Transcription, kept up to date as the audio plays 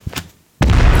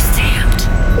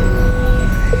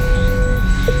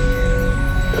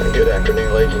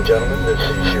afternoon, ladies and gentlemen. This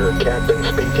is your captain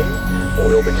speaking.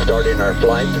 We'll be starting our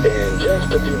flight in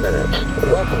just a few minutes.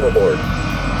 Welcome aboard.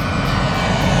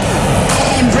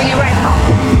 And bring it right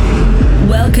home.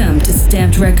 Welcome to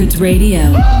Stamped Records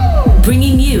Radio,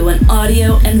 bringing you an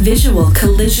audio and visual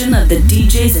collision of the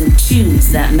DJs and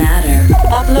tunes that matter.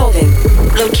 Uploading.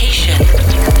 Location.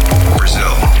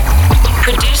 Brazil.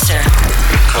 Producer.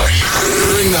 Kush.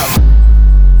 Bring them.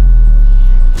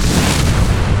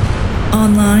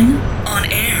 Online. On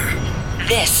air.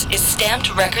 This is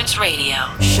Stamped Records Radio.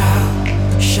 Shout,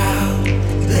 shout,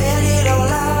 let it all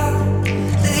out.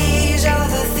 These are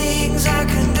the things I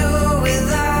can do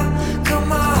without.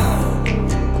 Come on,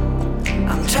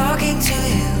 I'm talking to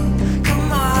you.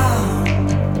 Come on.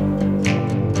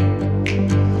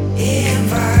 In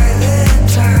violent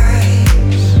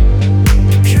times,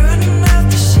 shouldn't have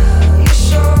to sell your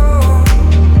soul.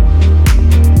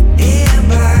 In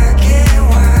black and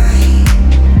white,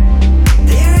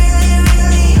 they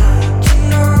really ought to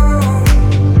know.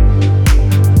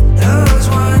 Those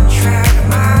one-track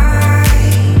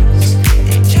minds,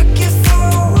 they took you for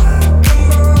a welcome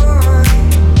boy.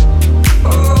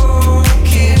 Oh,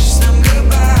 kiss them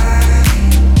goodbye.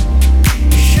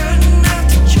 You shouldn't have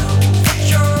to jump for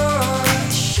joy,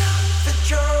 shout for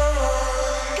joy.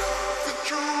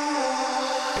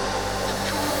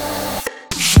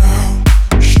 Shout,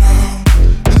 shout,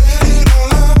 let it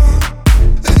all out.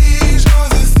 These are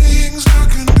the things I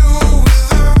can do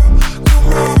without. Come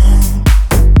on,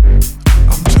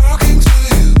 I'm talking to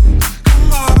you.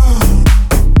 Come on,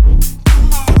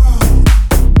 come on.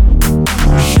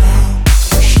 Shout,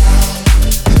 shout,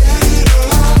 let it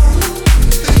all out.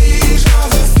 These are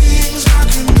the things I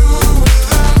can do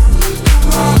without. Come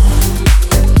on,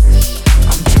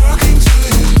 I'm talking to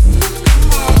you.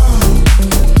 Come on.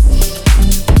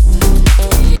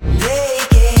 They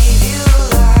gave you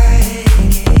light,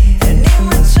 and in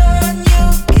return you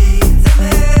gave them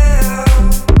hell.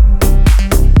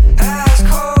 As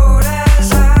cold as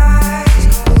ice.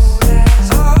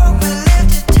 I hope we live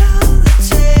to tell the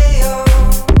tale.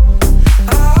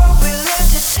 I hope we live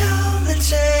to tell the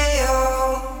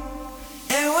tale.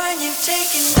 And when you've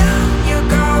taken down your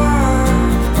guard,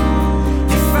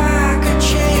 if I could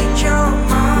change your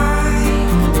mind,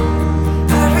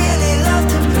 I'd really love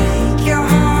to break your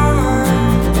heart.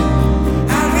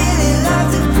 I'd really love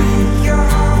to break your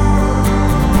heart.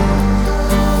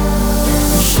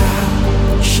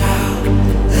 Shout, shout,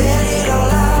 let it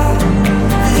all out.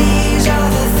 These are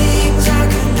the things I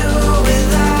can do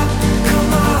without.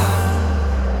 Come on,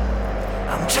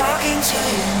 I'm talking to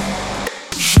you.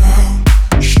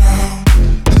 Shout, shout,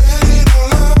 let it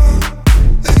all out.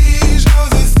 These are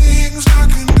the things I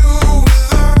can do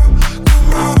without. Come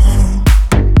on,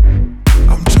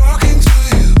 I'm talking to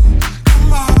you.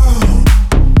 Come on,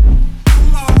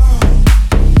 come on.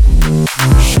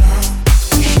 Shout,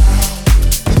 shout,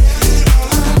 let it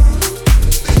all out.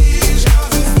 These are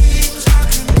the things I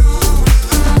can do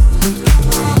without.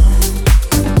 Come on,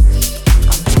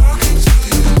 I'm talking to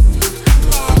you.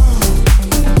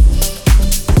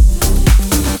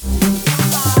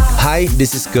 Hi,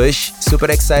 this is Kush. Super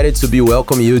excited to be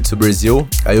welcoming you to Brazil.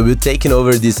 I will be taking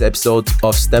over this episode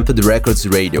of Stamped Records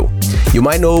Radio. You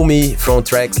might know me from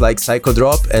tracks like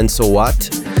Psychodrop and So What.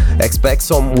 Expect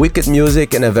some wicked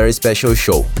music and a very special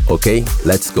show. Okay,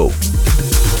 let's go.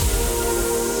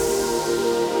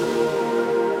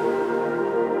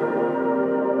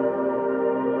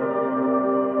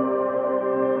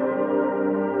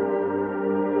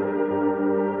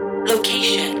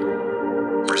 Location.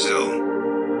 Brazil.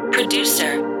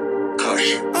 Producer.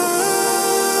 Kush.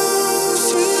 I'll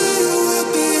see you at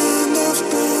the end of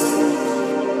time.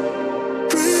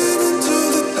 Dreaming till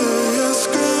the day has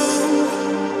come.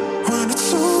 When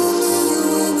it's only you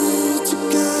and me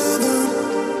together.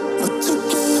 A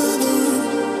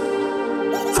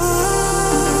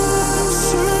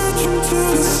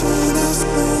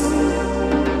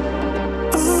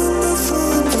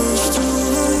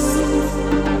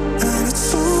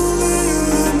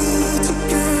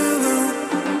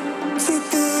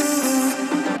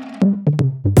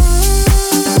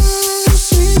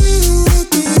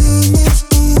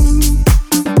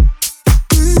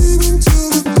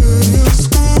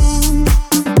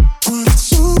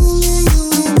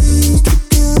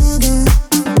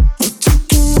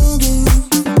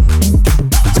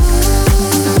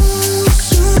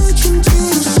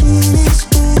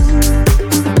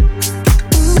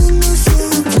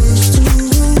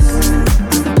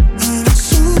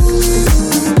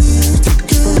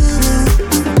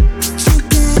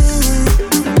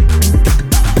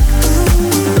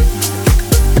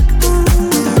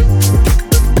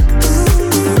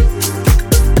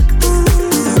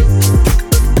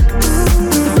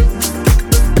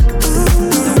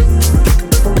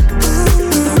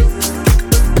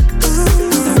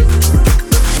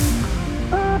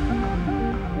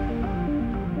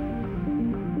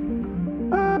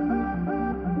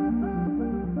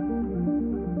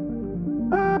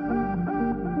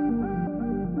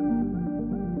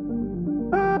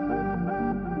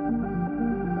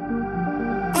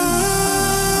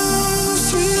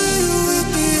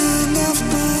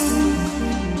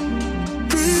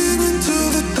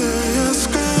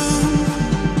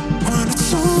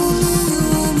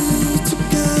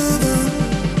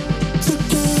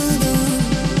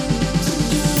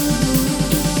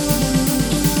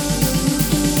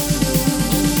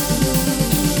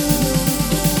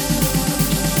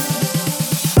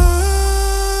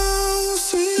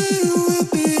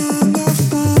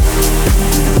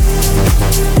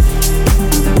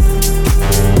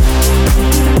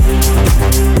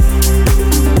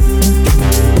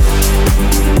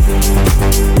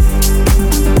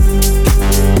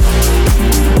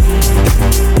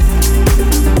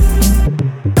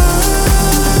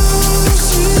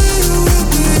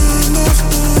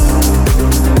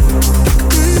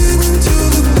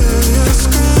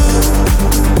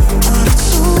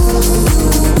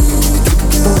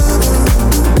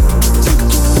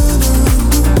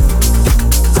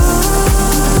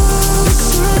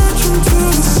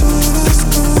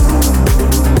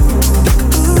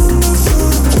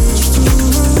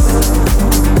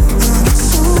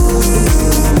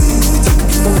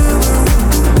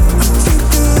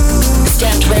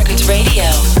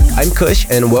I'm Kush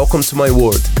and welcome to my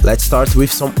world. Let's start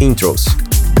with some intros.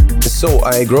 So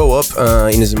I grew up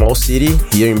in a small city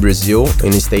here in Brazil,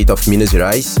 in the state of Minas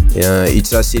Gerais.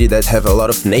 It's a city that have a lot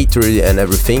of nature and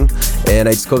everything. And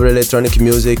I discovered electronic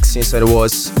music since I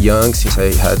was young, since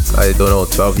I had,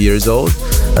 12 years old,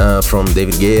 from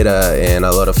David Guetta and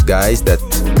a lot of guys that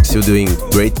still doing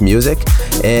great music.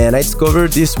 And I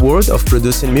discovered this world of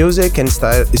producing music and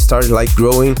started like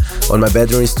growing on my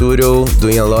bedroom studio,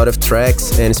 doing a lot of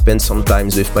tracks and spend some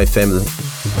times with my family.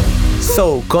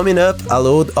 So, coming up, a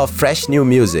load of fresh new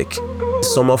music,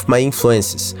 some of my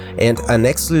influences, and an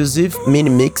exclusive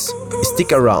mini mix.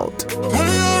 Stick around.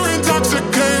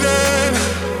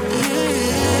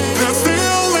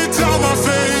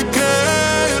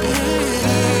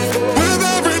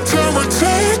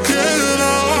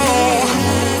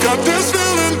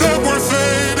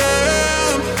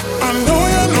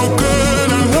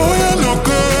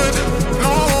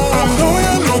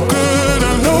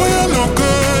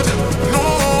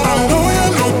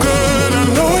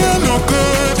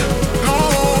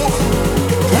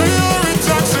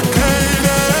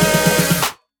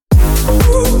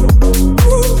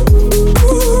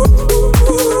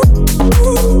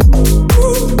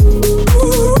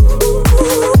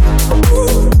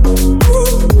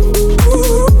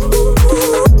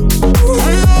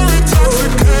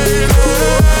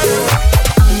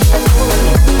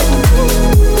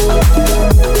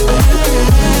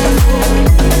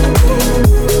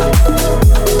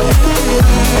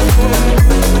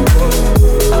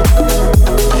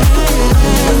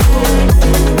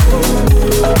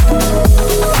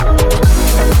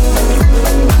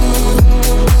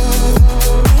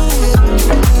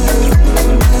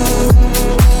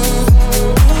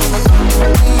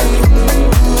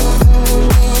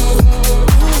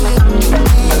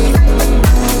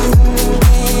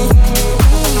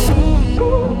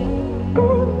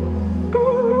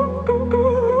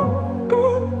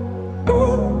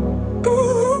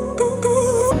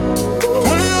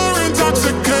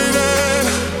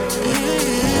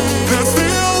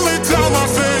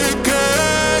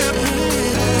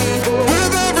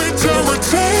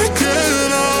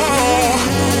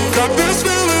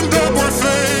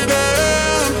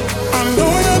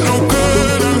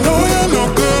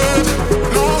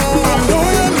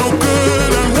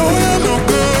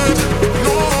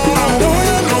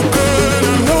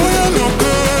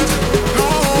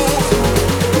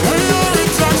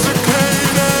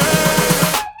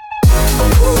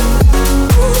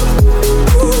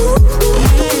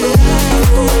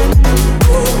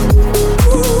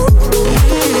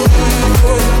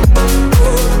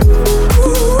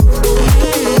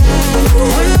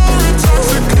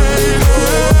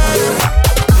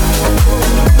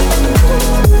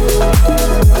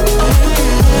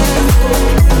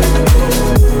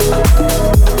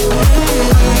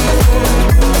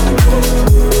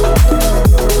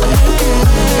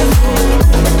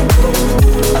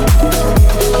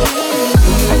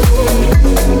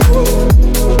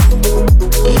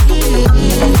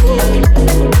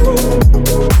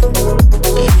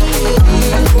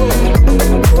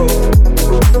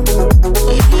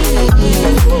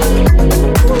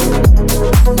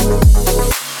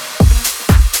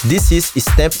 This is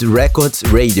Stamped Records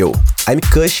Radio. I'm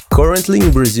Kush, currently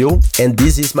in Brazil, and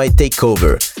this is my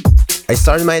takeover. I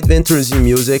started my adventures in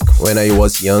music when I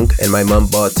was young and my mom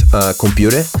bought a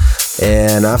computer.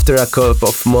 And after a couple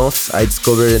of months, I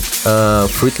discovered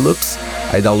Fruit Loops.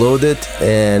 I downloaded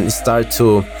and start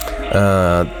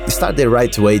the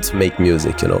right way to make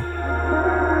music, you know.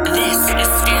 This is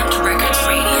Stamped Records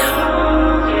Radio.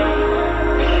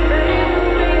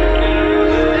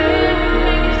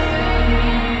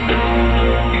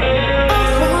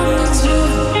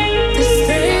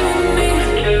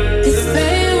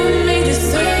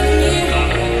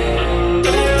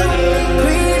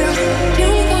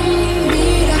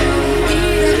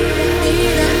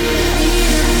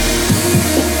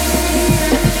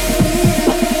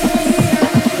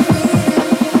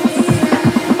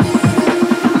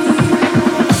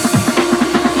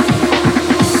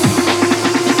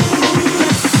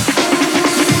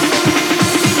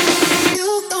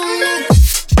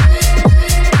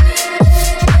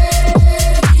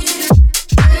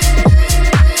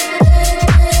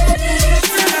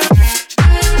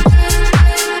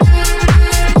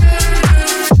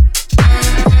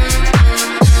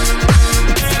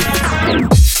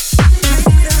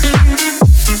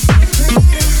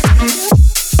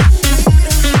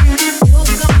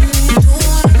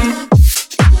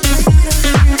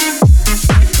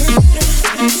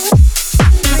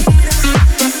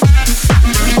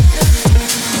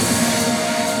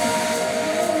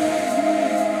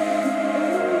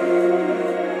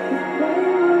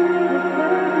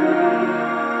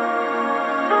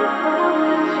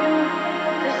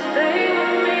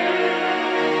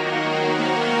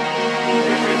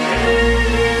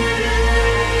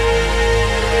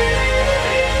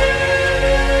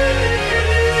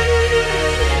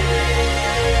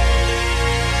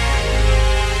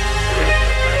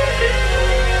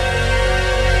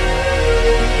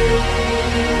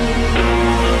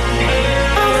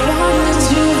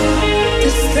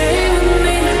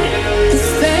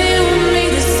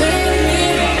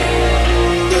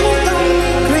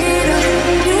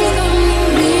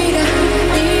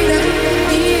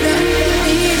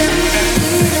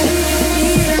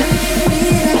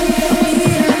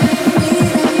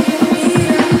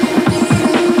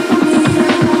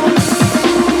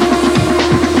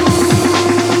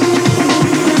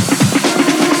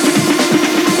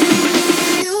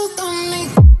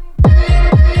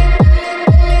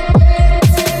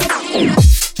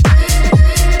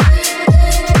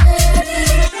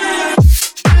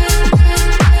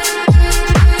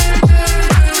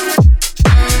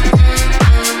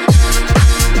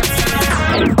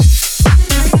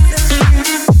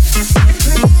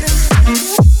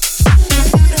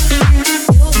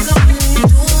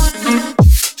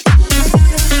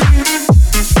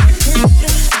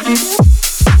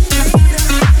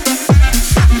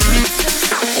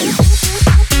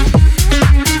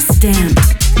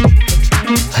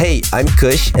 I'm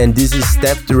Kush and this is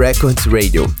Stamp the Records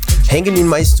Radio, hanging in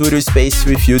my studio space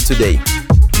with you today.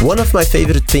 One of my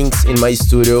favorite things in my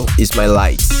studio is my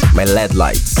lights, my LED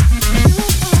lights.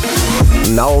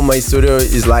 Now my studio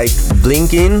is like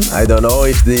blinking. I don't know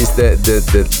if this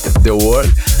is the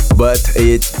word, but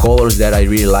it's colors that I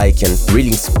really like and really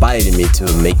inspired me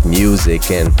to make music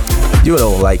and, you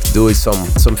know, like do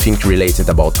something related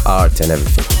about art and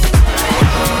everything.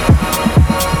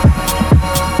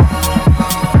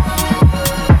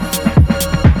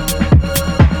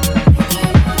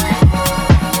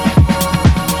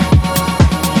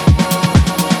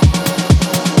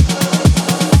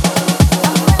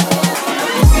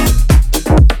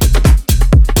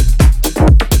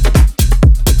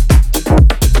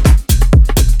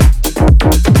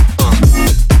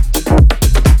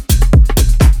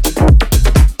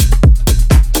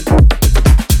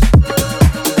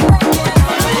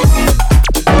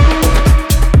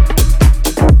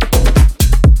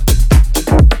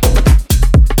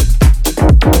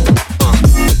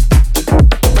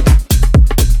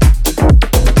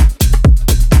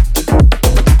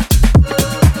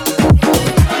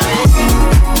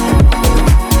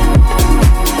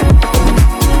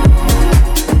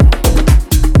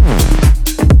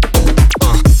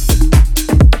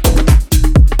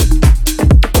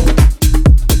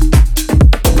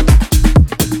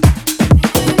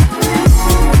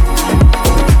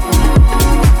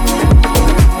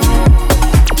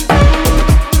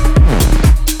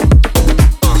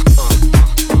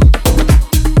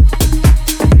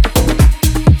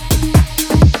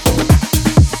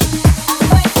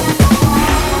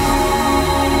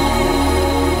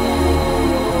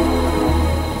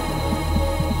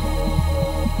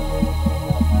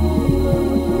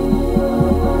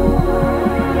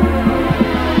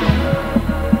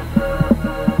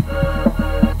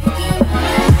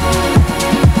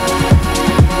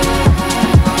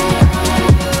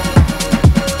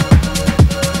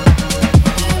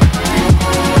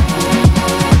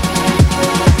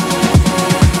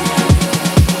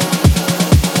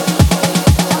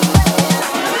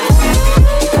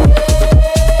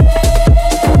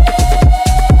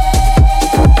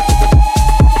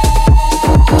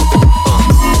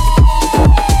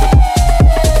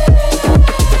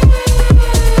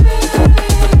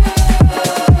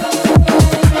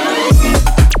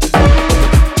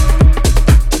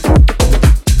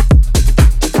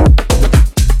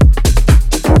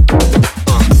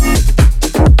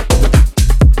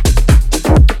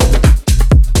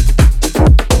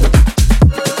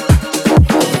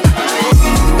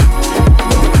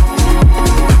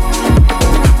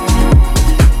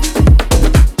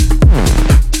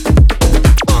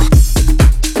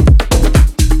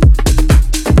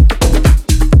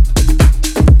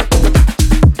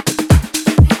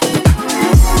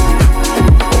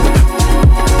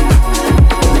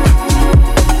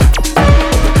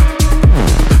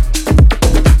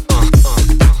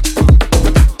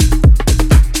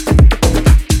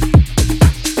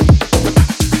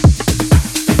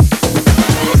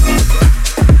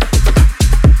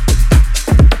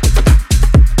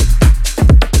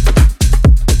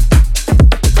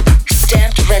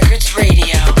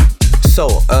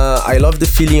 I love the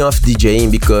feeling of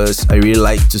DJing because I really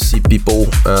like to see people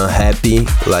happy,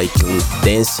 like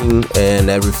dancing and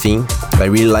everything. I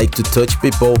really like to touch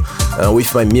people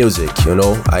with my music, you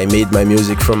know. I made my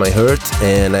music from my heart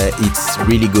and it's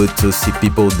really good to see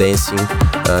people dancing,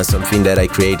 something that I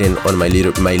created on my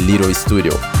little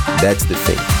studio. That's the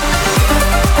thing.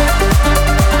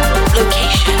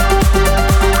 Location.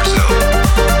 Brazil.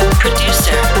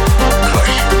 Producer.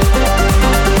 Kush.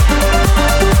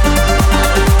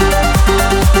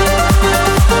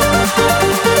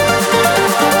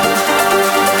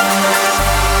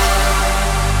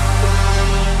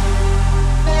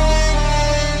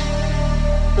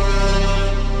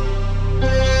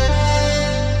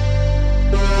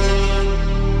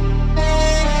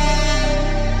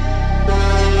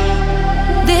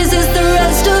 This is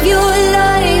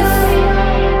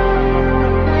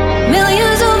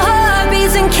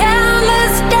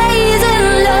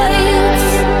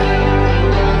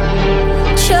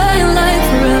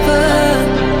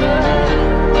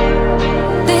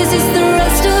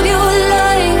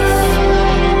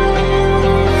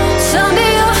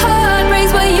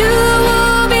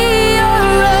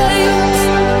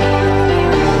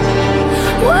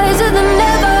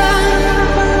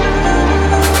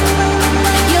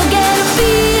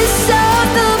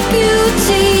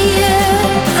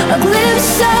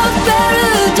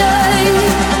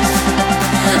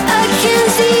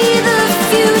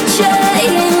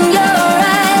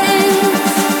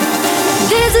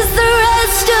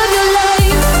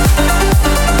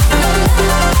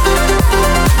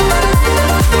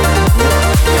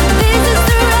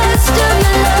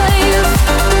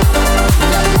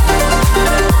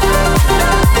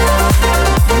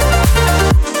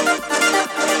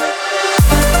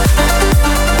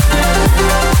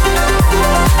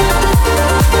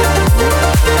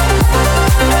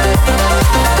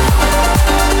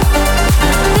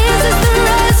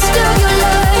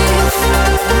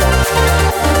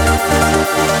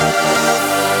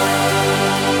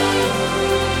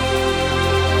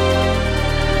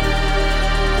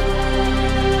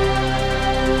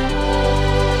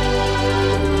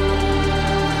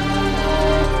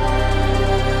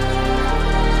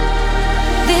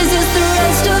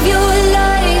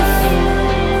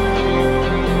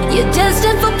You're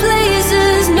destined for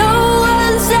places no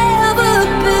one's ever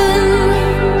been,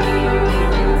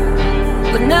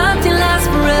 but nothing lasts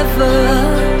forever.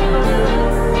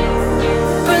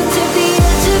 Protect the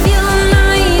edge of your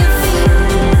knife.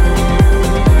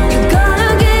 You're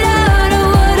gonna get out of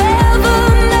whatever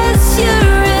mess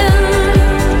you're in,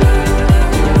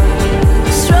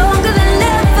 stronger than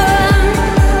ever.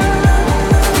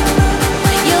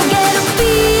 You'll get a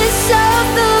piece of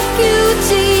the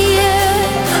beauty,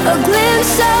 yeah, a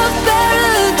glimpse of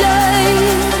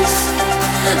paradise.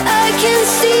 I can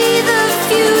see the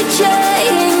future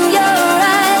in your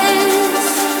eyes.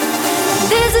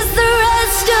 This is the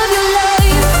rest of your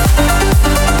life.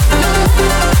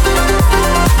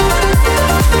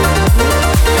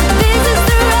 This is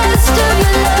the rest of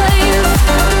your life.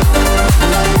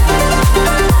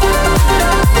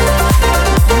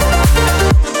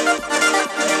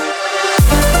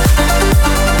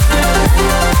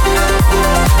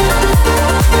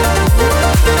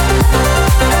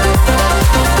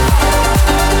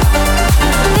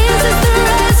 This is the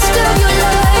rest of your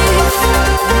life.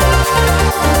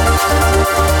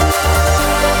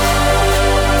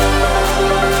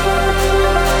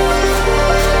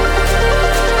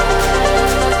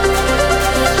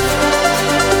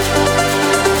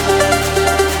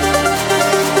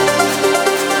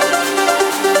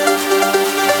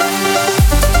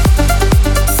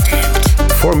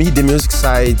 For me, the music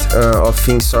side of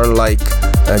things started like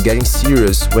getting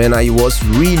serious when I was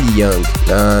really young.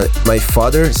 My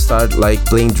father started like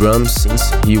playing drums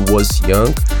since he was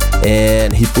young,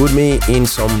 and he put me in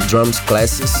some drums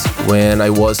classes when I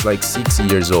was like 6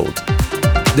 years old.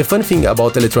 The fun thing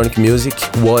about electronic music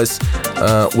was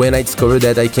when I discovered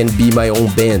that I can be my own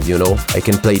band, you know. I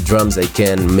can play drums, I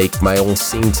can make my own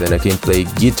synths, and I can play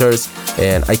guitars,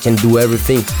 and I can do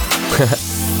everything.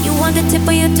 You want the tip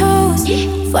of your toes,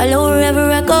 follow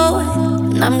wherever I go,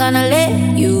 and I'm gonna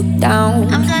let you down.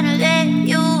 I'm gonna let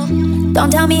you. Don't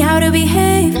tell me how to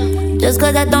behave, just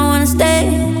cause I don't wanna stay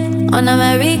on a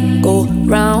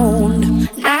merry-go-round.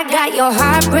 I got your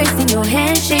heart racing, your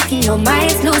hand shaking, your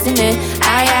mind's losing it.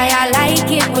 I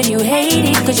like it when you hate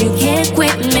it, cause you can't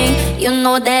quit me. You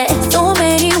know that so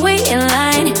many wait in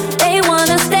line, they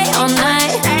wanna stay all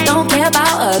night. Don't care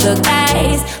about other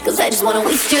guys, cause I just wanna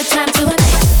waste your time tonight.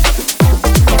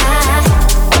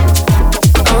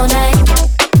 All night,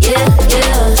 yeah,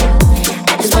 yeah.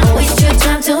 I just wanna waste your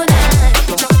time tonight.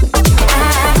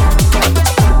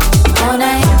 All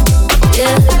night,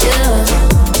 yeah, yeah.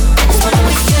 I just wanna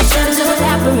waste your time to the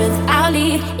labyrinth. I'll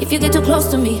leave if you get too close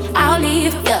to me. I'll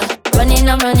leave, yeah.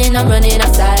 I'm running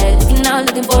outside, looking out,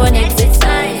 looking for an exit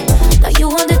sign. Now you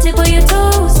on the tip of your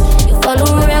toes, you follow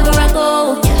wherever I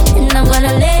go, and I'm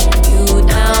gonna let you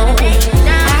down.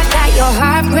 Your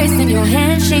heart racing, your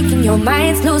hand shaking, your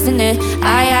mind's losing it.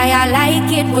 I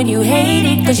like it when you hate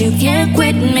it, cause you can't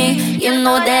quit me. You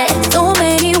know that so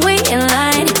many wait in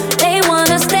line, they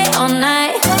wanna stay all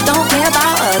night. Don't care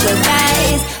about other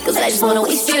guys, cause I just wanna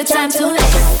waste your time tonight.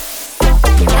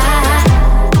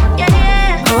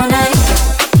 All night,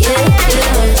 yeah,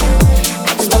 yeah.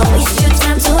 I just wanna waste your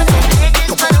time tonight. I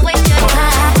just wanna waste your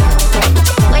time.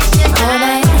 All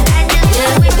night,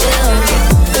 yeah, yeah.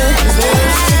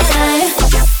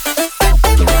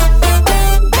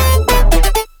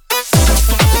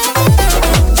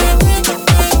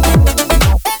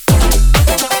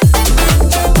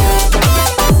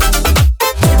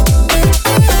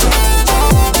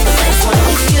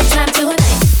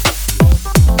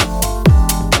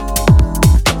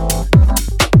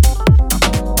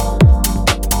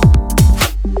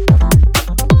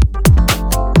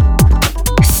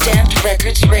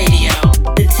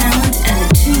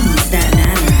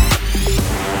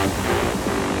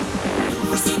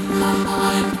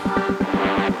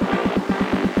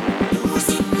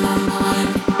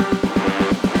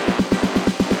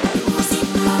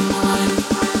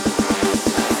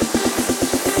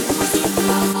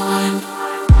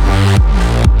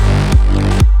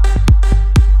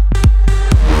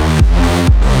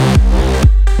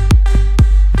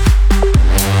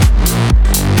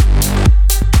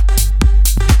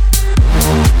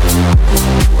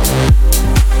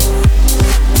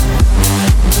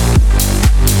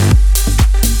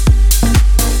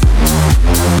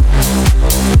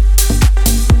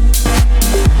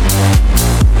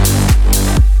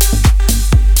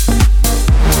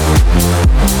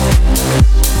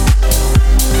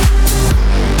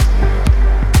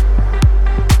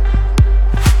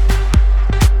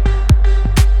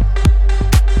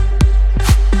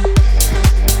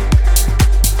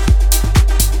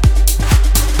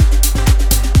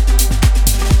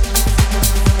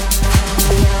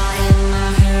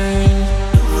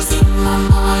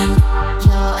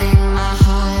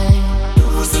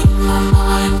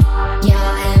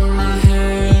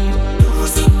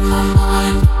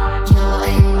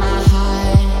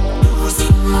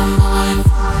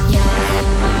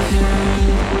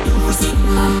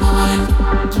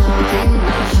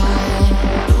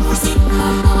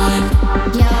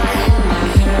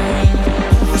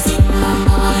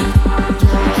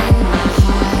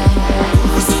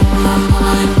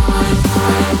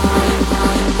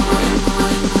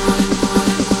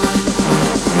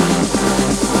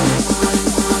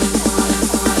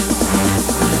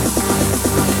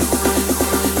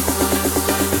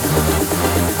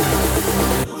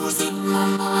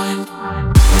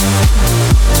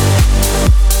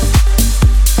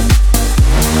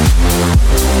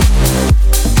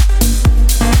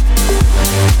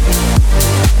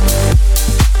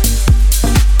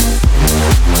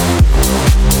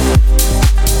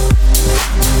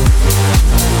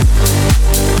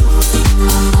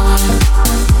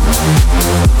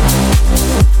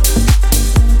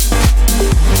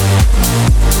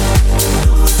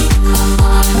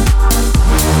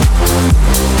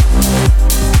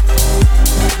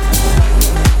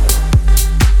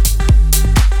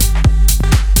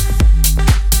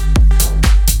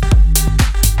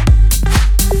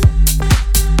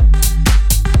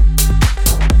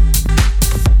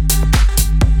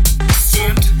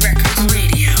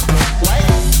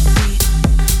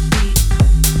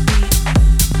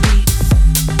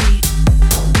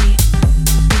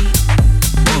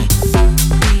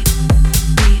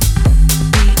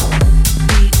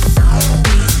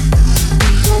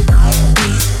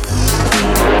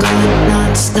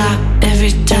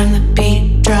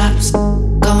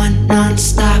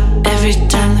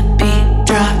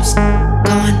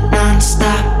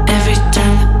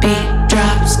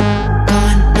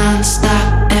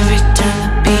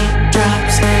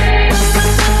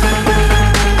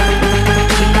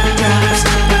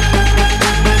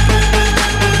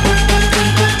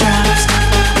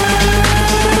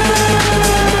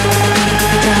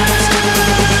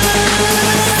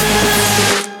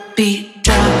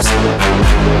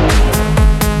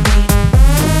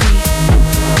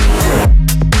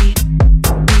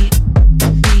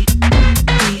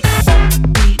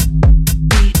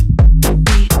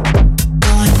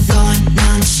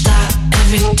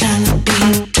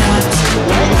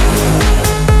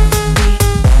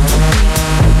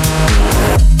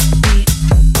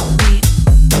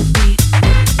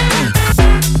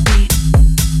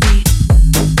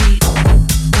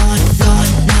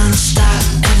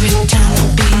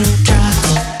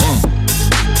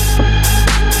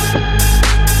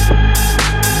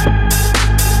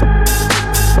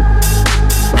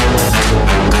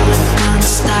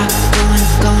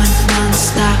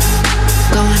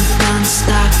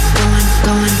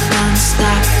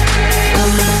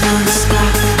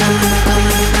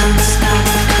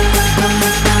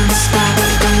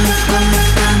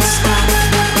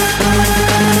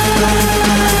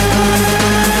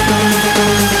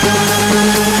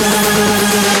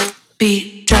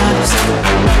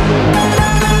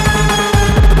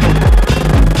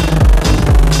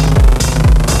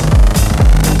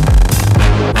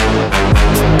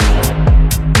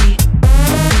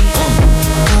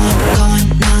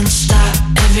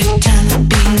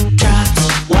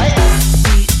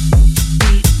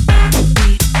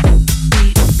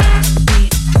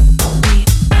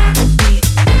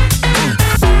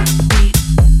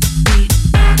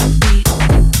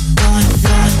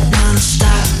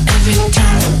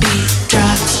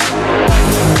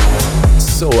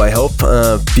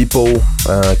 people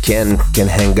can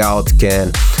hang out,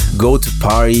 can go to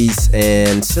parties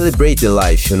and celebrate the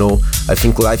life, you know. I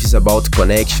think life is about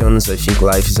connections. I think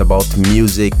life is about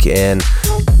music, and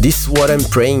this is what I'm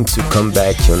praying to come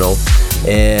back, you know.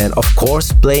 And of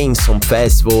course playing some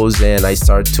festivals, and I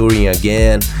start touring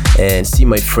again and see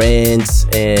my friends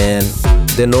and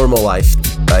the normal life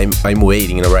I'm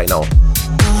waiting right now.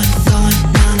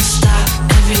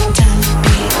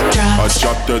 I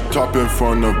drop the top in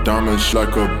front of diamonds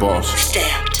like a boss.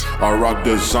 Stamped. I rock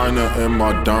designer and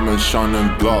my diamonds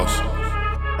shining gloss.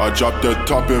 I drop the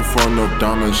top in front of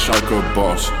diamonds like a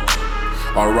boss.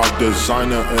 I rock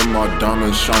designer and my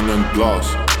diamonds shining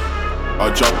gloss. I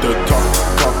drop the top.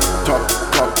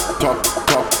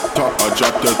 I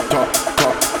drop the top.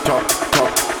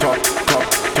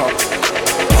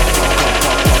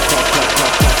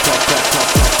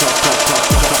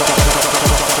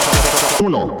 1,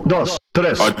 2,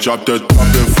 3. I drop the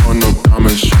top in front of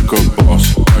diamonds like a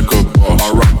boss, like a boss. I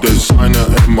rock designer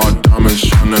and my diamonds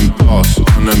shining gloss,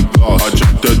 shining gloss. I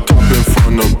drop the top in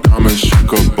front of diamonds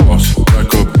like a boss,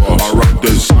 like a boss. I rock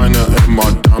designer and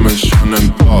my diamonds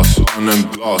shining gloss, shining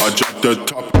gloss. I drop the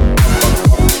top.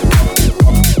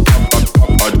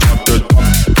 I drop the top.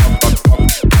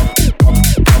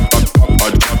 I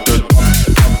drop the top.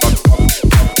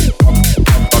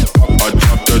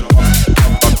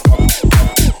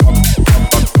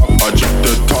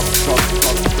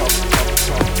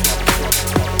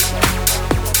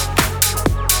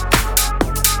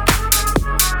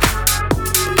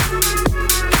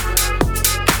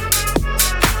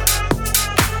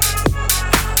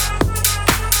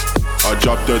 I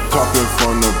drop the top in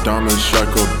front of diamonds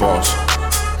like a boss.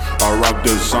 I rock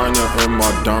designer and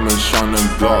my diamonds shining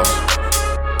gloss.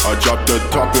 I drop the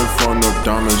top in front of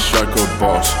diamonds like a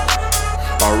boss.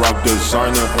 I rock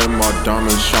designer and my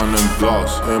diamonds shining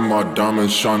gloss, and my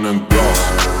diamonds shining gloss.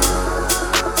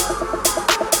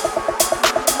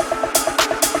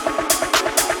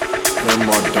 And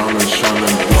my diamonds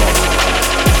shining gloss.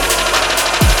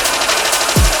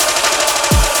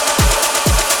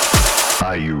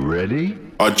 Are you ready?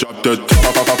 I drop the top,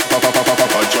 I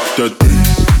drop the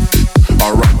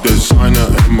I rock designer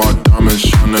and my diamonds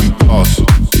shining gloss.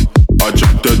 I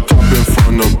drop the top in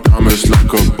front of diamonds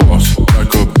like a boss,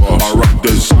 like a boss. I rock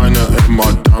designer and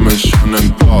my diamonds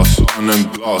shining gloss, shining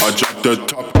gloss. I drop the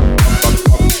top.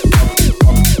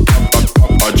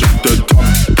 I drop the top.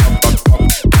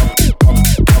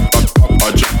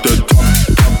 I drop the top.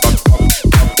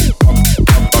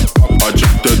 I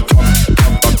drop the top.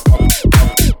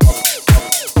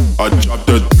 I drop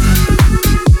the.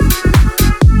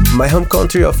 My home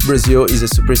country of Brazil is a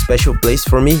super special place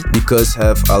for me because I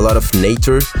have a lot of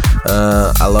nature,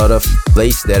 a lot of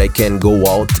place that I can go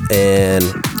out and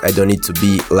I don't need to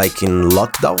be like in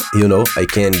lockdown, you know. I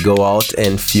can go out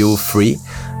and feel free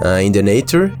in the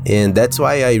nature, and that's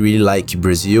why I really like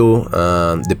Brazil,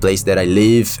 the place that I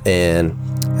live and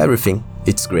everything.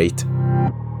 It's great.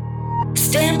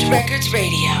 Stamped Records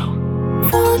Radio.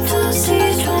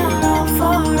 Fantasies run out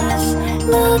for us.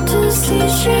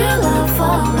 Fantasies trail out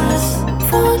for us.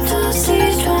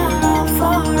 Fantasies run out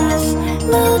for us.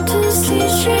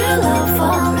 Fantasies trail out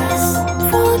for us.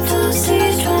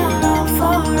 Fantasies run out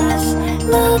for us.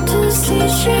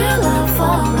 Fantasies trail out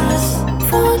for us.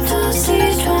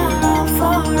 Fantasies run out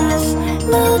for us.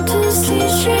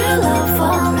 Fantasies trail out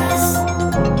for us.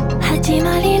 始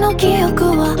まりの記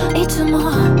憶はいつも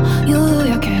夕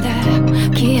焼けで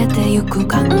消えてゆく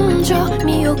感情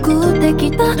見送って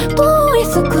きた遠い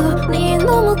スクリーン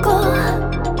の向こう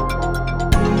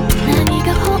何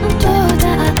が本当だ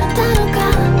ったのか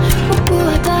僕は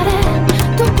誰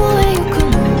どこへ行く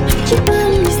の自分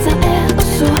にさえ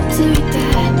嘘はついて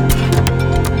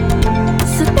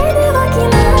全ては嫌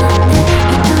って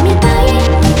いたみたいに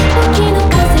時の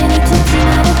風に包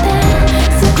まれて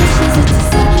少しずつ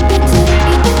さ別に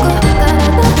いてく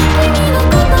体君の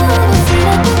ことを忘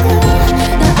れてく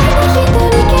ただ一人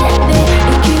きり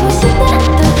息をしてた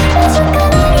場所か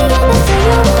ら逃げ出す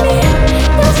ように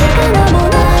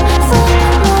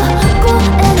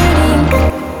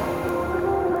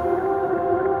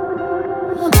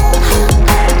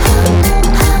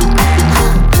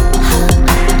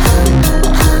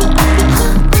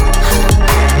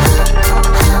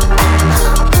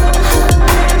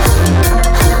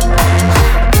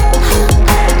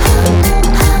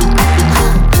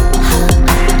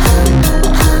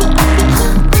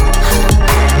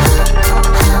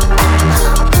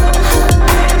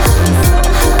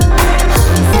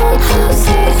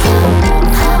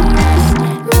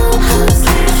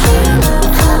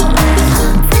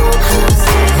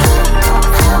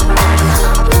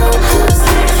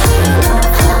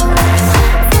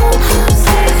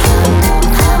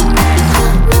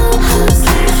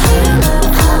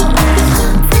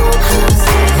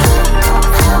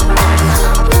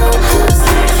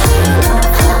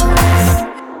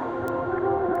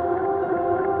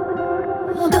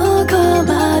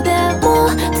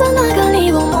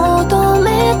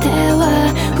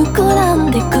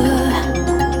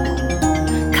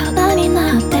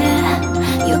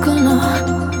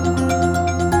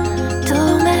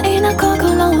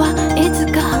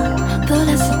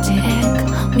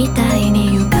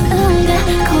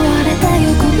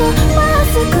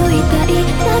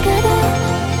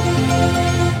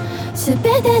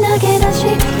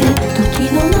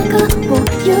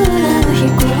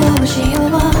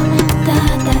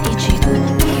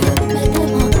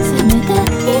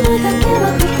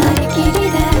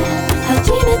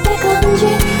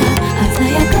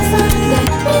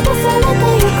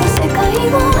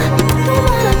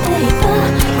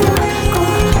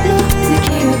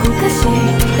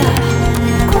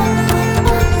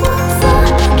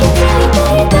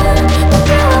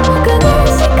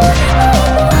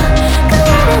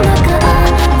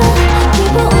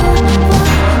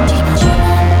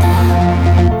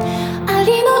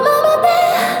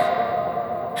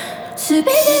全て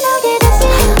投げ出し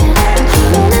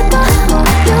夢の中も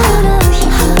夜の日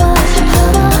がだっ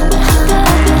て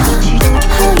一度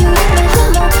こういう目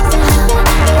のせめて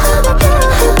今だけを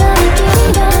二人き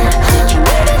りで君で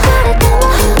誰かも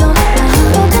の何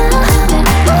度かって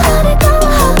生まれ変わ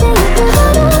ってゆくだ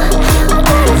ろう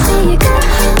新しい感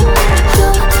情を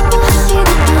知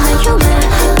るため夢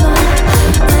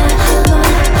が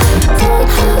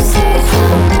Take to see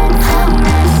something for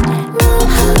us Move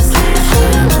to see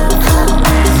something for us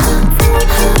Take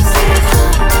to see something for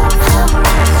us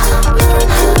Move to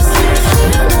see something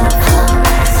for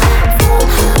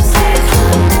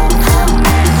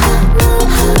us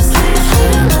Take to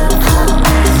see something for us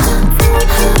Move to see something for us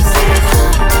Take to see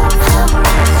something for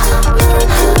us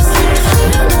Move to see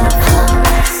something for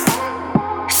us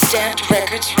Stamped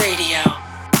Records Radio.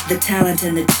 The talent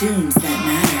and the tunes that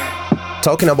matter.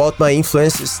 Talking about my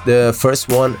influences, the first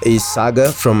one is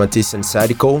Saga from Matisse and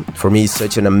Sadiko. For me, it's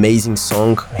such an amazing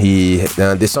song.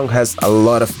 The song has a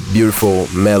lot of beautiful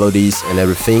melodies and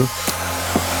everything.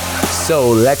 So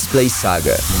let's play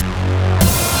Saga.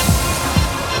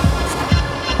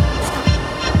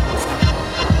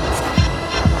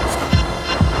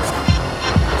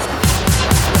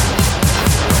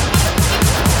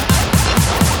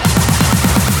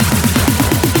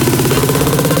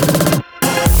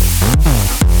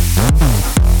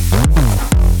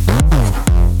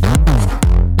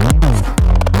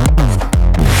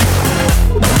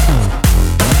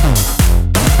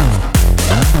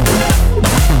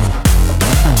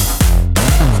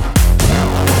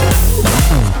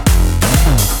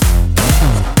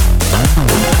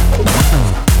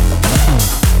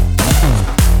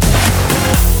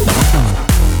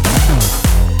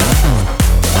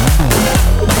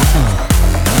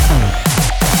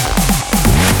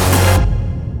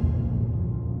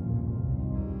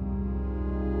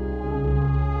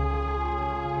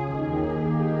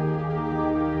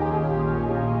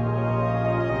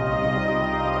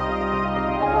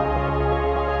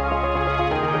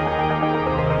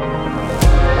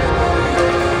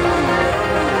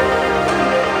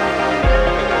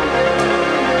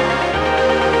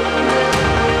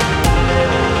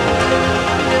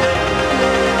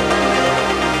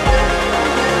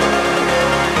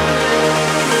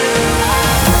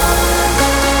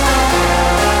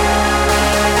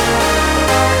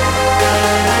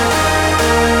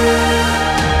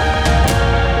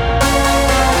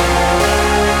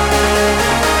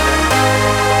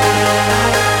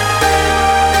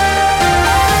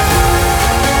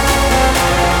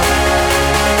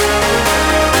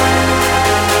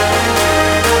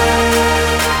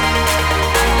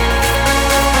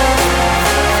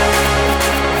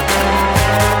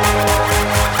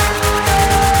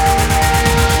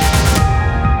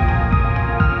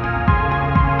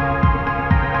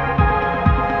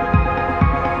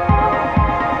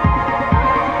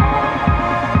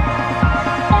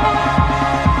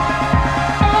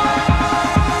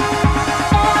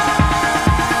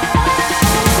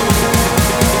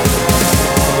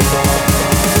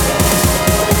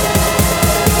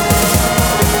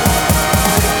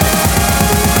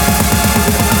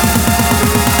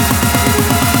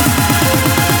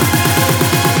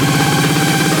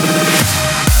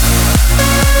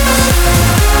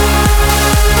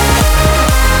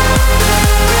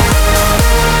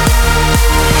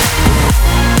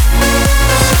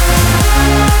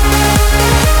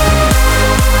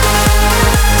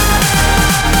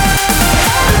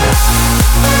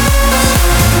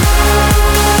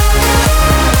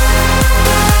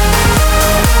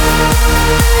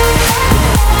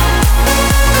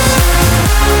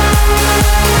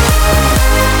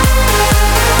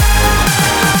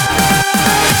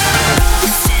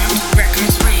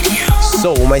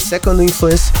 So my second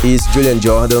influence is Julian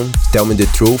Jordan, Tell Me the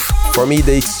Truth. For me,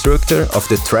 the structure of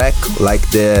the track, like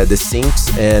the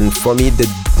synths, and for me the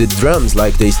drums,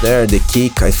 like the snare, the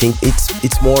kick, I think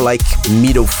it's more like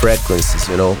middle frequencies,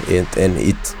 you know, and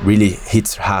it really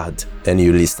hits hard and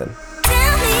you listen.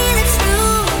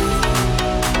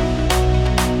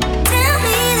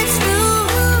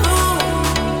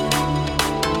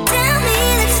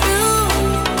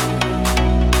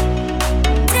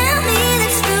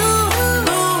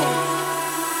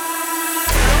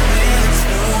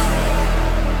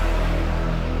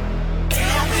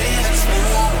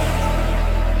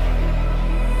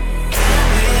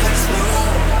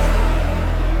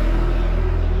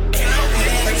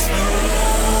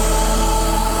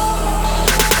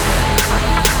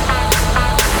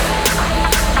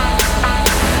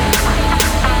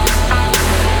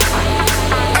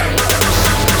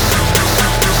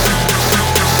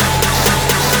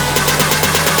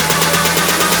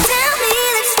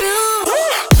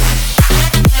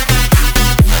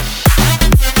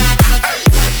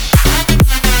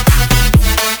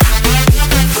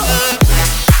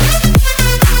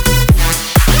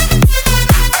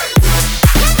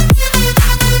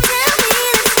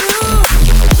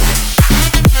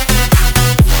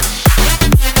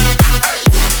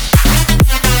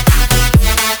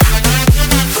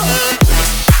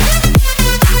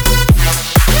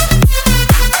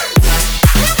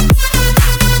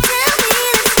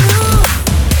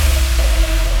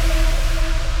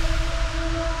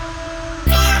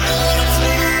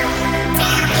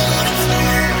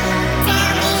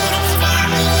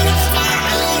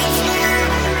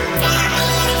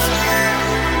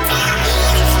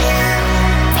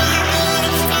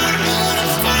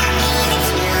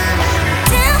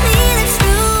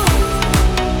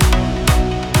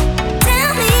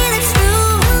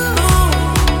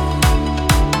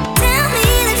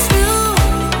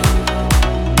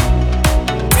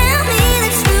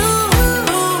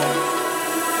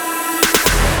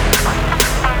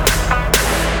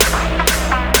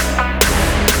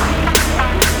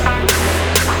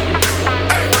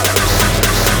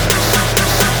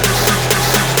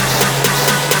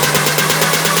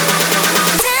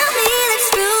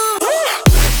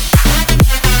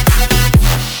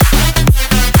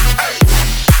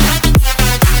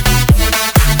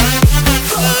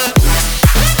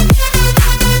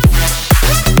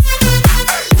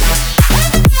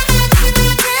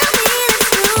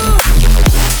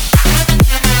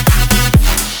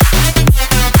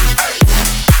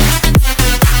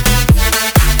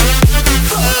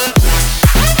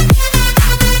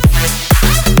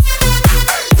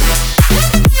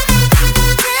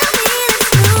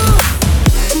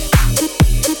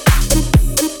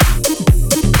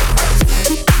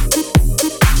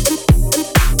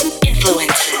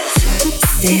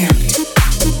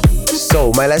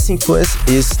 influence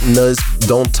is Nusb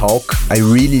Don't Talk. I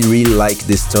really like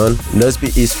this tune.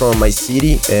 Nusb is from my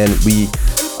city and we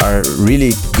are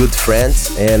really good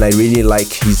friends, and I really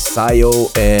like his style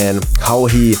and how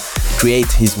he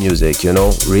create his music, you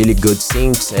know, really good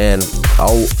synths, and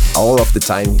all of the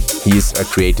time he's a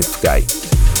creative guy.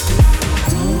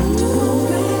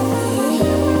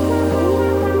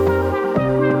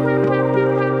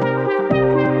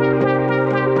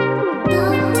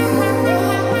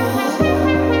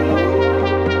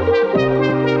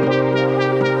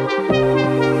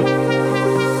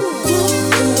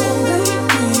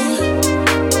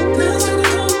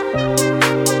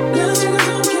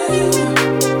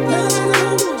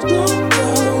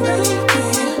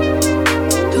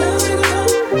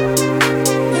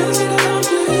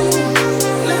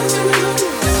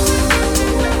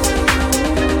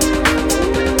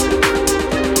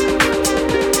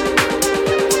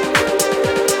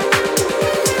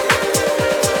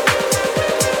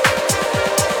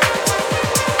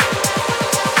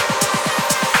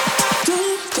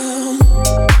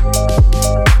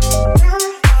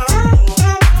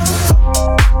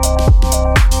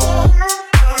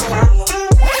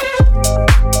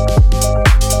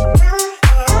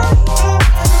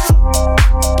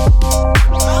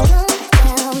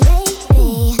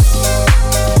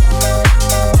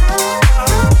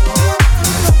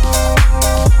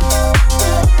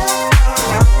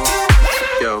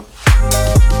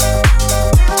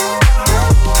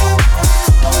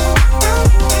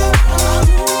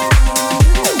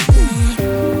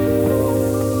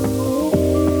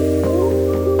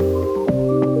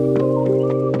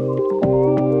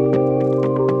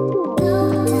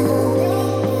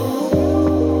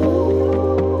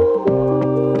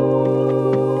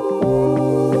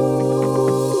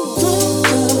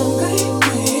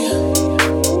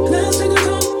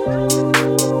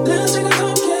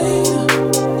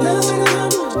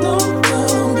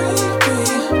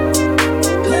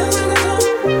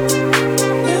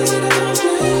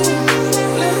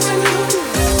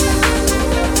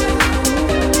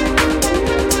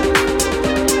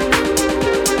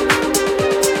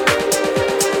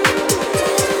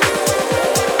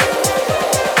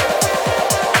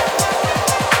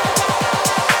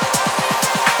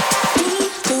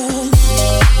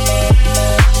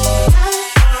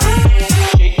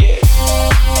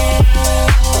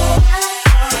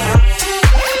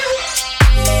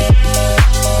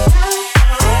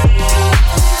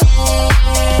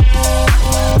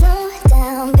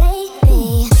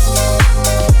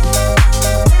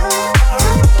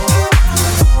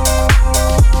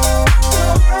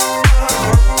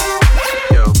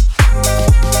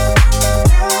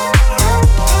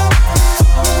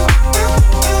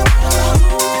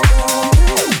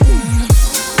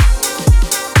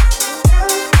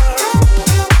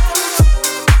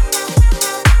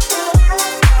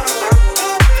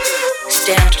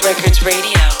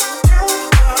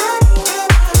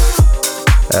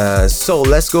 So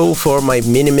let's go for my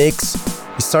mini mix.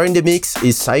 Starting the mix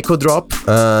is Psychodrop,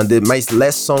 my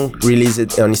last song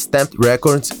released on Stamped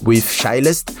Records with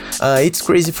Shylist. It's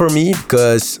crazy for me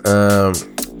because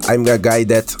I'm a guy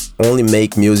that only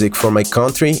make music for my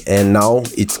country, and now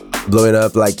it's blowing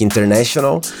up like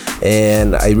international,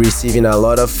 and I receiving a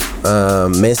lot of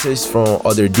messages from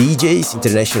other DJs,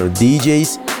 international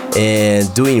DJs, and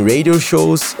doing radio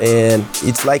shows, and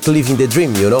it's like living the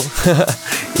dream, you know.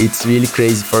 It's really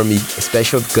crazy for me,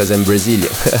 especially because I'm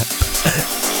Brazilian.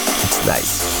 It's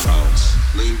nice. Bounce,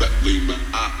 lean back,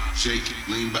 shake it,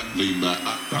 lean back,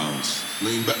 bounce,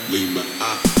 lean back, shake it, lean back,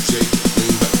 bounce.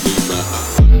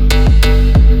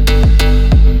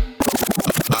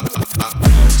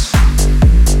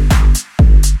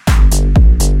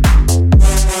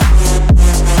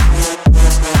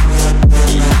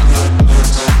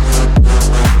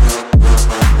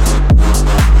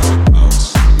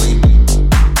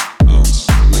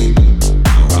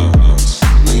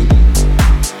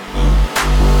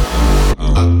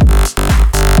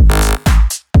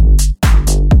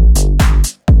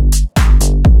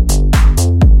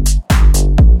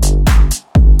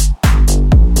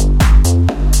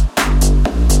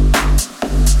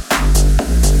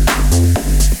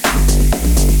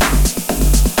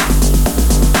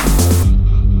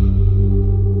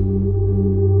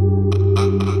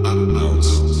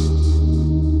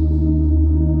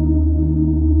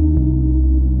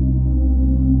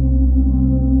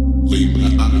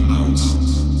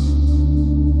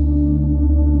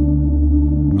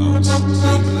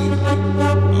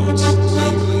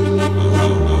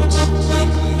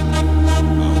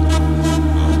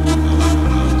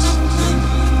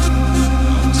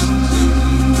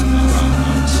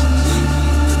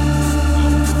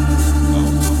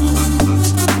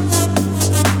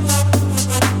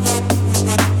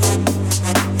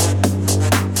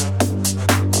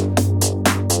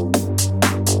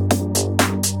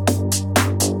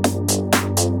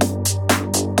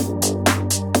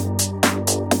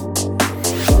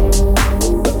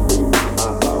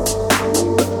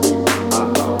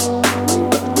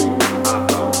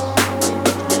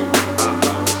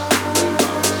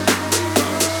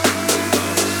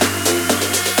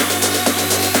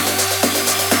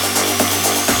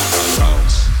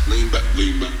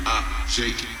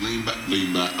 shake it, lean back,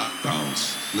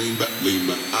 bounce. Lean back,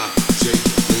 shake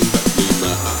it, lean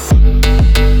back, bounce.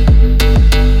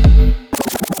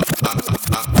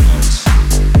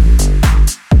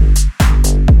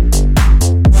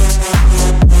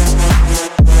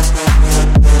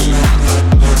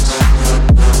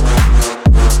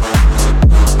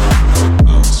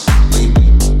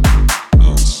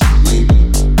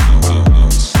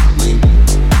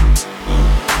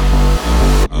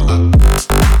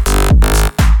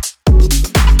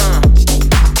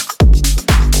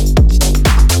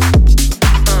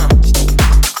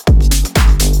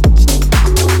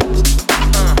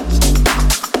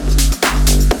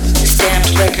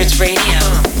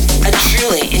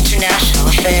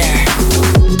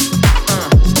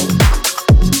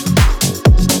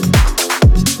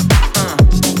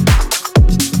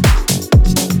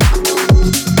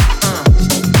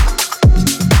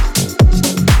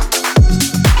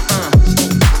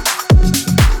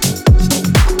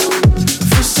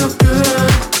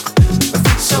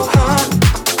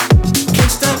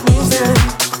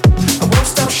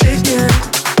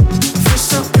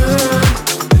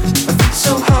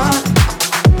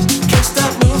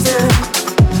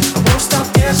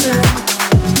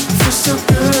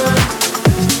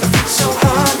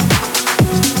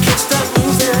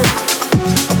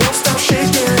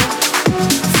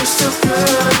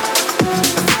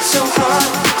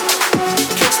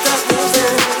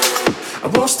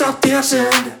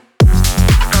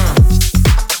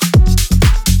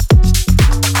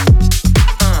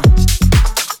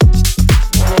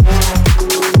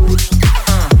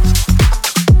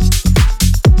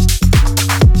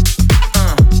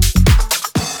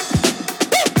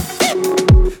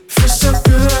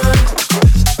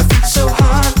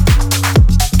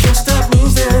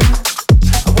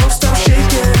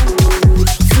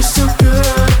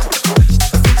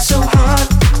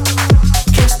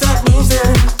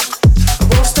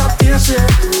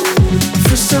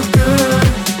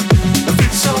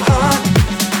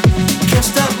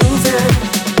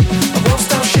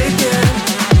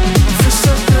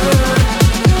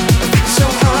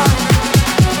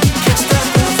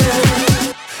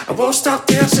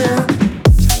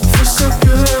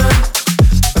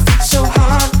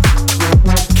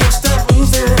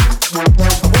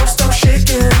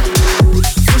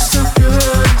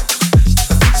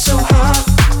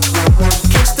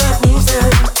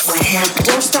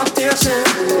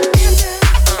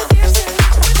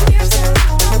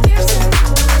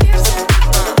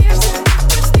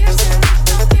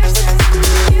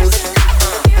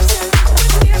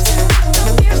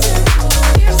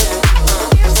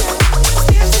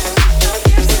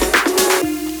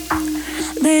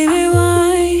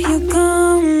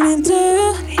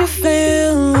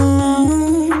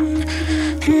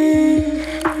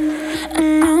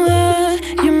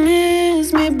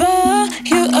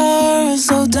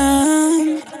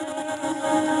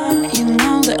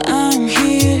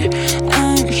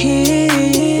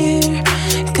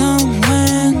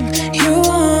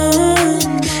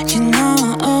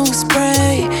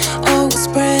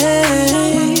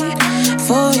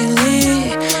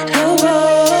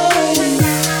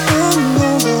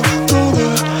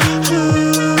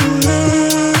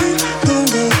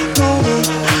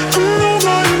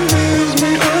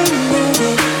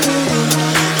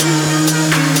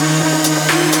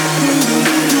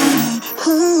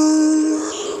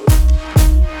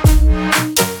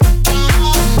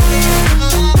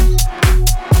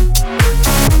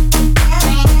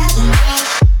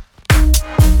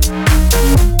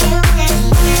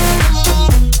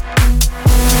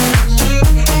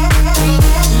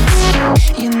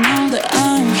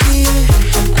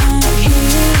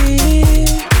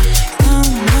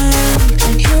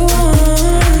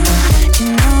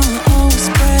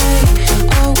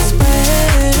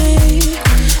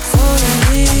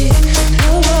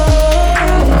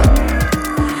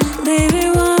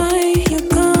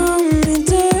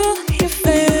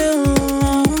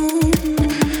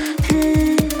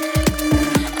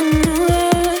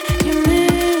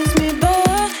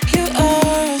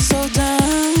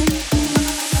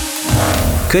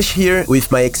 Kush here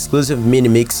with my exclusive mini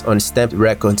mix on Stamped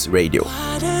Records Radio.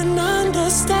 What an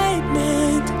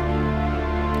understatement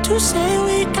to say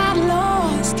we got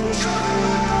lost.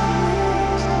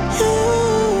 You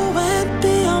went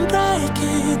beyond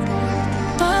breaking,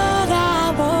 but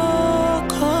I wore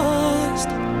cost.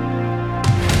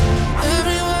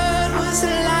 Every word was a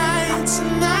lie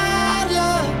tonight,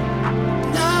 love.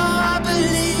 Now I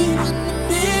believe in the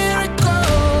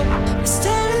miracle. I'm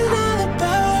staring at the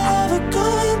barrel of a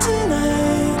going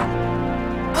tonight.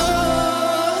 Oh.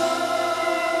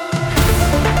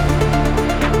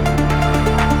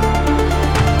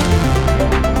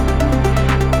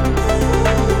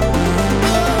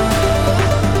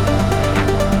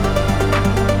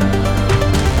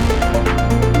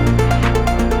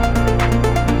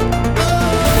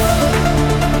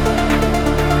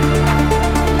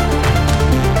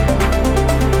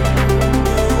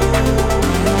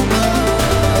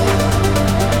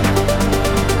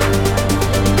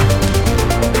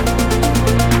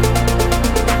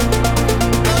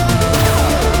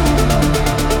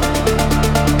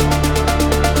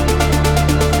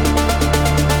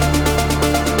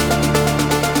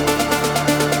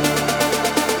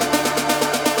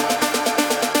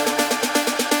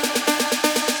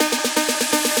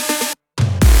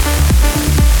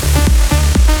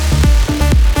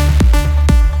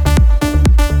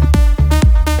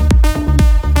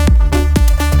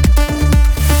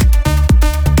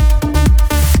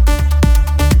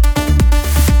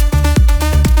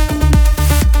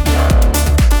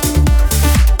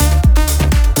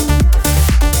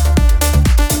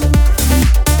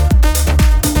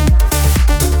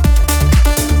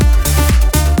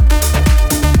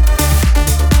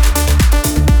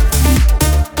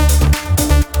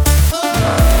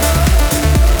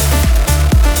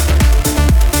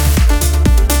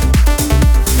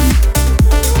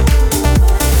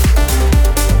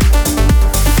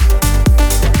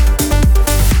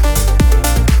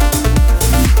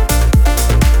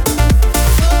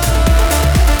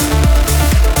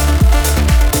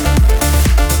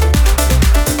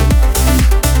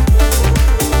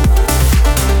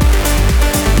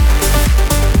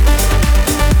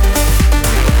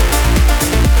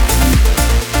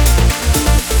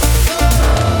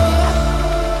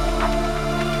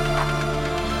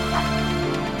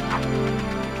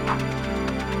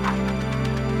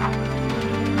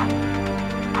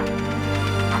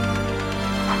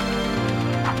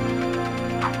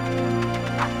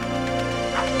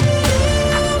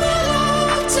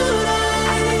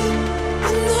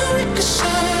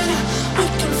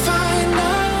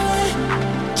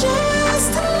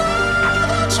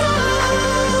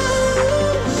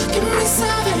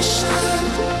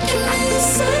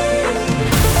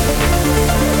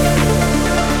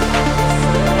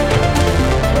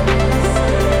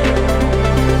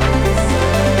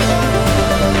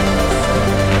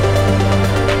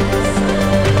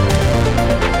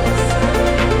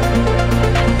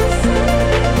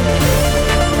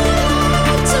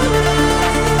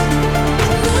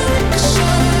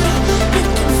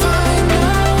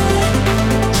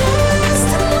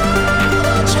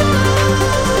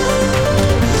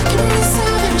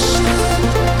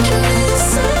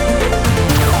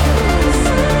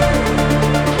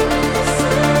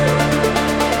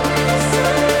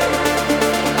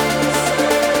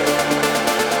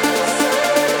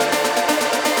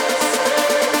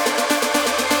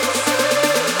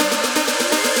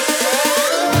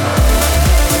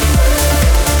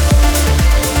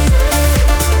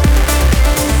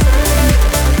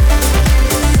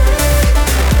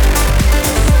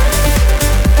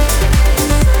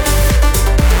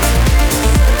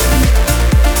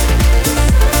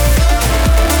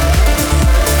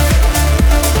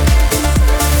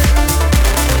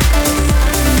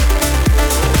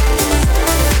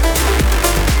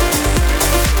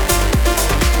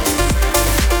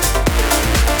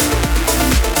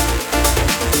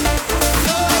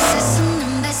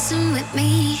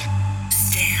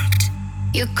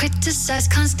 You criticize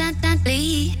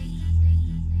constantly.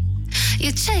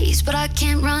 You chase, but I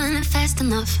can't run fast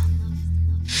enough.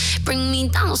 Bring me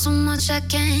down so much I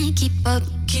can't keep up.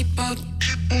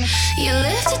 You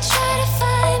live to try to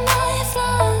find my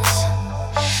flaws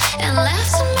and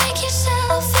laugh to make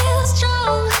yourself feel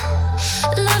strong.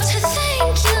 Love to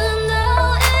think you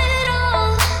know it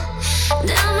all.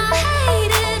 Damn, I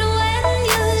hate it when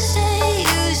you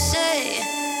say,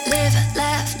 live,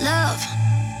 laugh, love.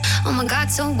 Oh my God,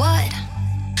 so what?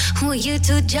 Who are you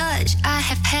to judge? I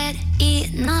have had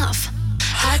enough.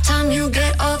 High time you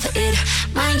get over it.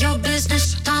 Mind your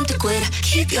business, time to quit.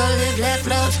 Keep your live, laugh,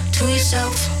 love to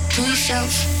yourself, to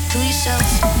yourself, to yourself,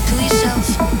 to yourself,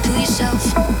 to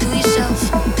yourself, to yourself,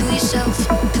 to yourself,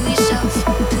 to yourself,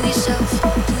 to yourself, to yourself,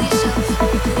 to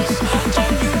yourself.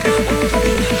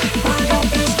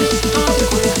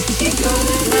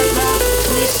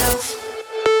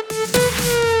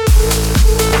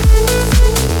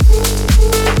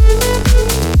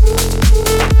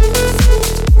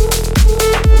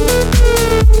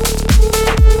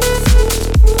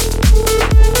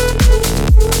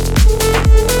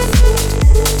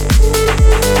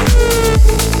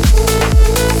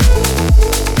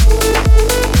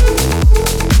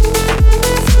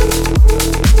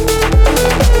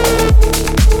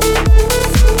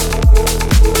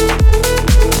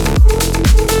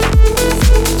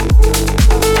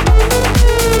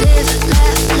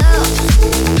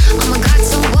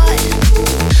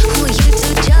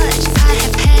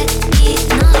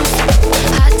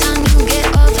 High time you get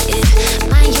over it.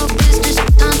 Mind your business,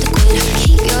 time to quit.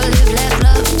 Keep your live, laugh,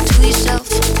 love to yourself.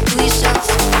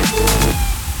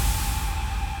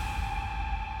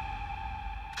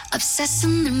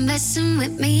 Obsessing and messing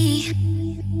with me.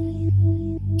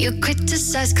 You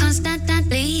criticize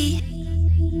constantly.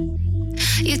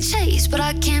 You chase, but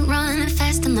I can't run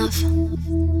fast enough.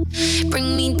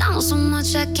 Bring me down so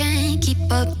much I can't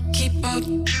keep up.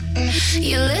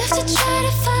 You live to try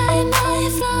to find my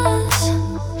flaws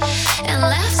and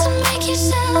laugh to make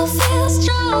yourself feel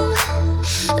strong.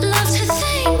 Love to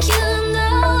think you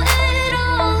know it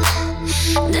all.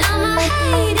 Damn, I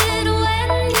hate it when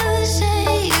you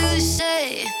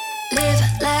say, live,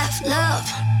 laugh, love.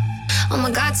 Oh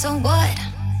my God, so what?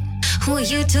 Who are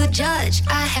you to judge?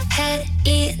 I have had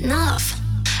enough.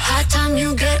 High time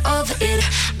you get over it.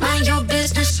 Mind your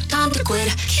business, time to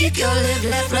quit. Keep your live,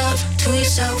 laugh, love to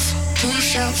yourself, to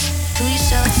yourself, to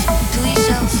yourself, to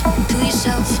yourself, to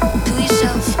yourself, to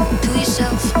yourself, to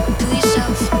yourself, to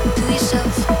yourself, to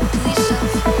yourself, to yourself.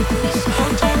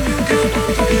 High time you get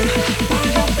over it. Mind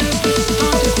your business,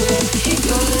 time to quit. Keep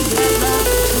your live, laugh,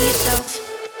 love to yourself.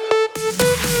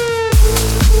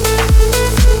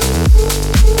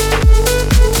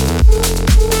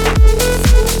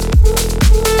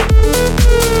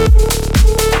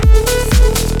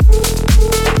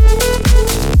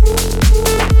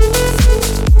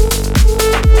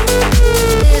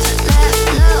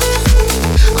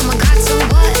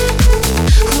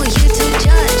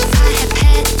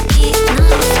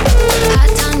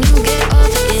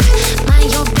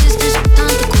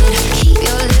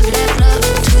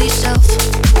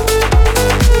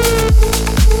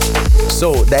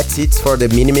 So that's it for the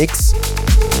mini mix.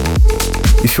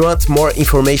 If you want more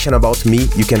information about me,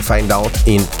 you can find out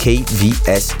in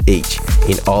KVSH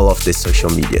in all of the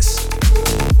social medias.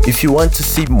 If you want to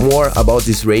see more about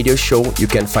this radio show, you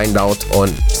can find out on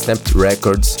Stamped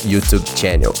Records YouTube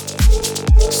channel.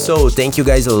 So thank you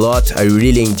guys a lot. I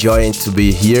really enjoyed to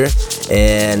be here,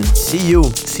 and see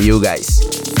you guys.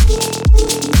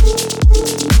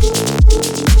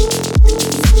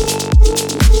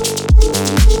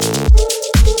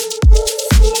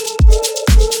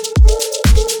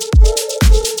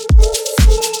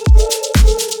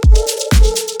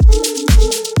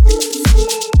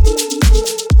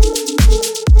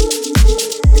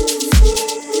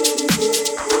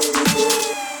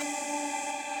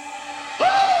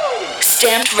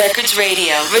 Stamped Records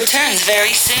Radio returns very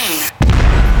soon.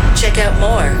 Check out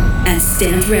more at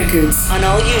Stamped Records on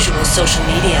all usual social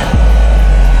media.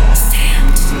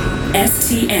 Stamped.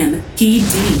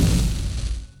 STMPD.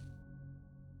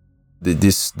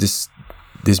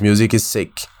 This music is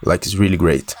sick. Like, it's really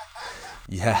great.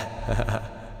 Yeah.